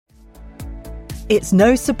It's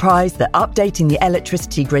no surprise that updating the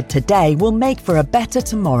electricity grid today will make for a better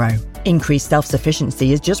tomorrow. Increased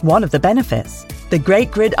self-sufficiency is just one of the benefits. The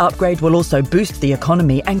Great Grid Upgrade will also boost the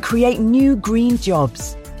economy and create new green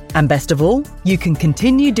jobs. And best of all, you can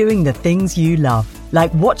continue doing the things you love,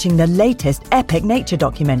 like watching the latest epic nature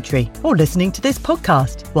documentary or listening to this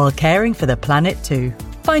podcast while caring for the planet too.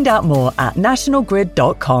 Find out more at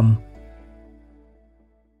nationalgrid.com.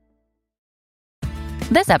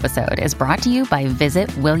 This episode is brought to you by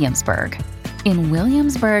Visit Williamsburg. In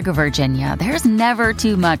Williamsburg, Virginia, there's never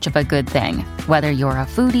too much of a good thing. Whether you're a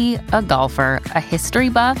foodie, a golfer, a history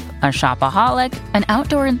buff, a shopaholic, an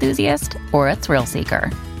outdoor enthusiast, or a thrill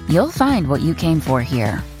seeker, you'll find what you came for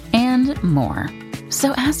here and more.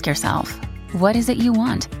 So ask yourself, what is it you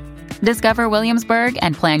want? Discover Williamsburg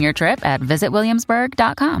and plan your trip at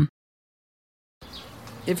visitwilliamsburg.com.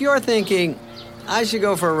 If you're thinking, I should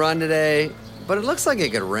go for a run today, but it looks like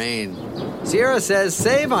it could rain, Sierra says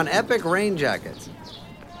save on epic rain jackets.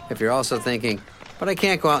 If you're also thinking, but I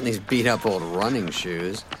can't go out in these beat-up old running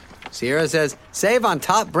shoes, Sierra says save on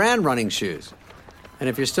top brand running shoes. And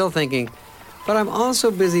if you're still thinking, but I'm also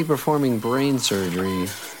busy performing brain surgery,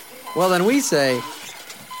 well, then we say,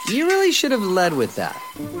 you really should have led with that.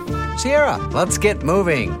 Sierra, let's get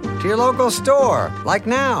moving to your local store, like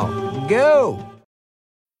now. Go!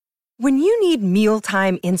 When you need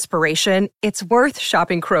mealtime inspiration, it's worth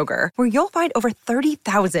shopping Kroger, where you'll find over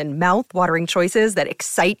 30,000 mouth-watering choices that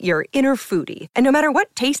excite your inner foodie. And no matter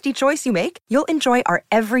what tasty choice you make, you'll enjoy our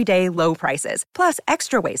everyday low prices, plus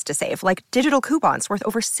extra ways to save, like digital coupons worth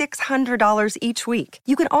over $600 each week.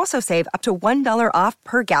 You can also save up to $1 off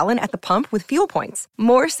per gallon at the pump with fuel points.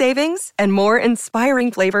 More savings and more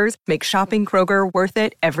inspiring flavors make shopping Kroger worth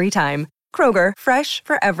it every time. Kroger, fresh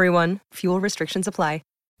for everyone. Fuel restrictions apply.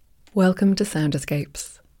 Welcome to Sound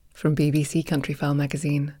Escapes from BBC Countryfile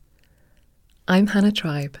magazine. I'm Hannah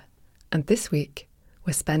Tribe, and this week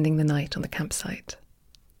we're spending the night on the campsite.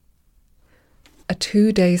 A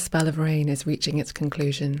 2-day spell of rain is reaching its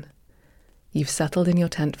conclusion. You've settled in your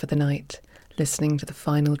tent for the night, listening to the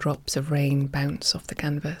final drops of rain bounce off the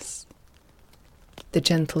canvas. The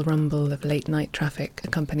gentle rumble of late-night traffic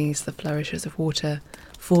accompanies the flourishes of water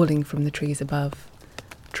falling from the trees above,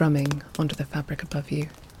 drumming onto the fabric above you.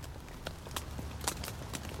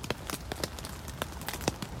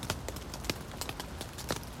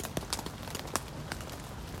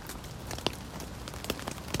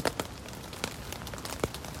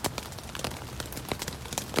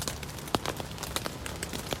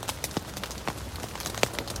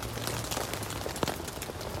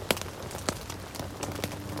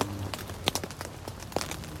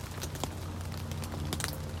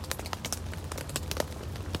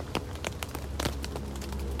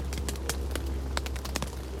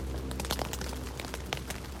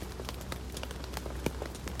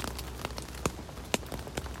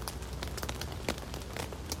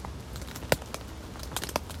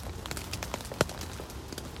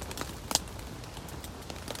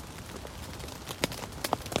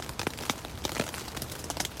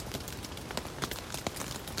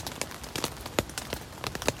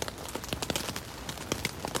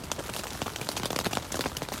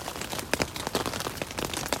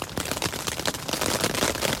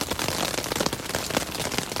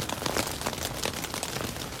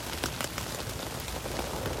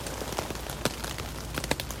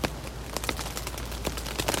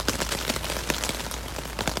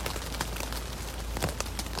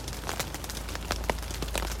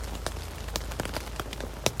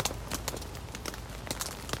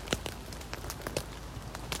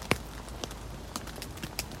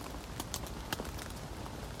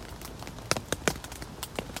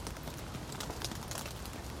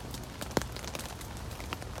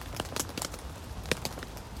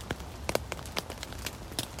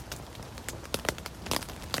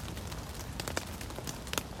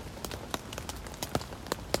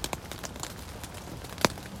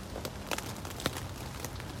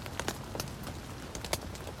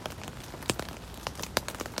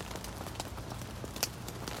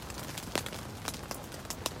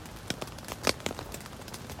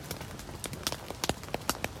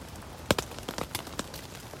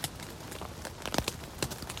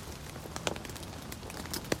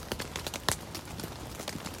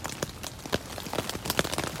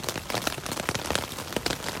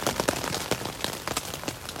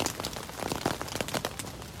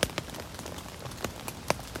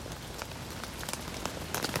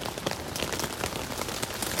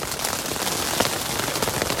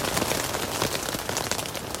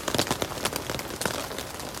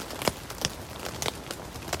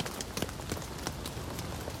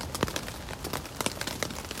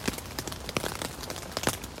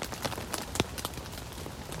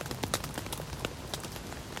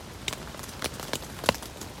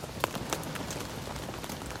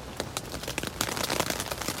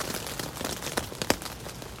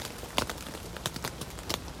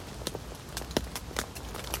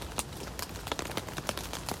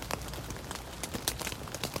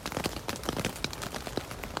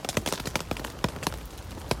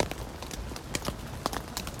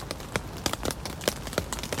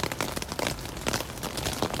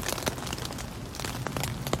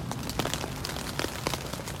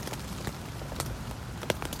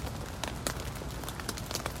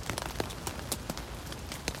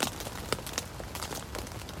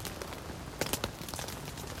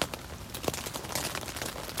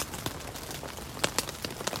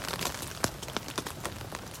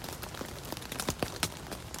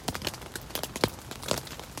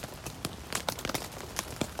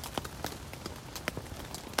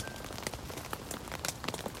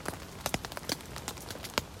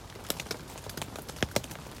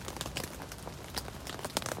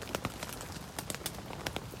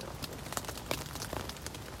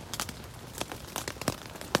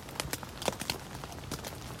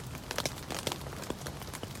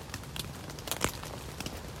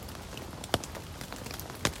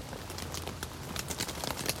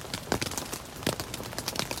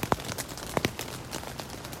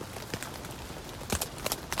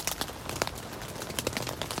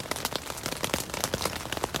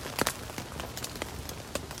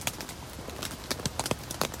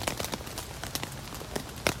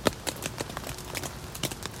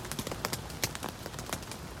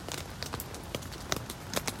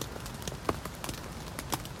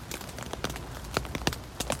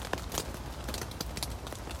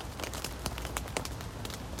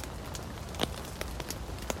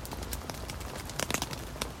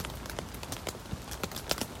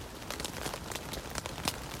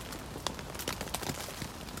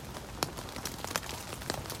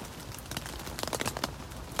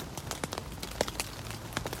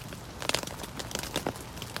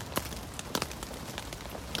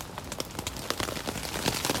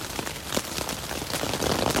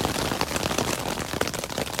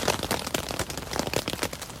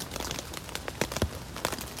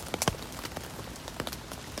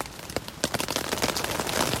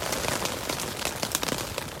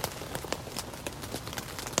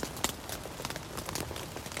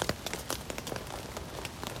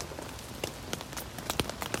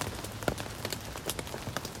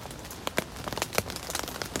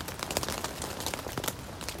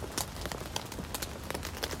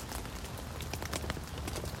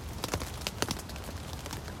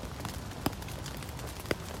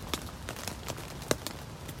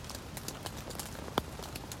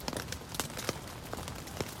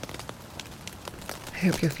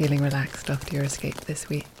 hope you're feeling relaxed after your escape this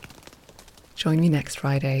week. Join me next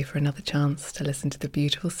Friday for another chance to listen to the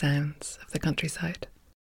beautiful sounds of the countryside.